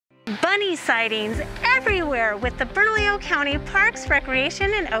Bunny sightings everywhere with the Bernalillo County Parks,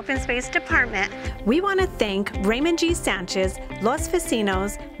 Recreation, and Open Space Department. We want to thank Raymond G. Sanchez, Los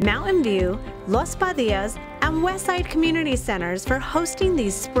Vecinos, Mountain View, Los Padillas, and Westside Community Centers for hosting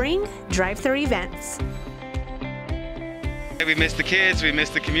these spring drive-thru events. We miss the kids, we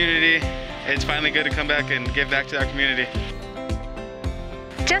miss the community. It's finally good to come back and give back to our community.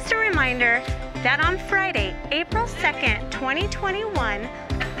 Just a reminder that on Friday, April 2nd, 2021,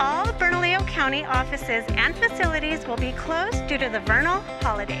 all Bernalillo County offices and facilities will be closed due to the vernal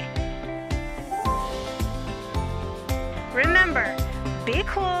holiday. Remember, be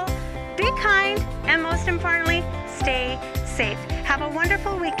cool, be kind, and most importantly, stay safe. Have a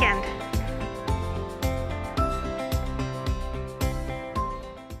wonderful weekend.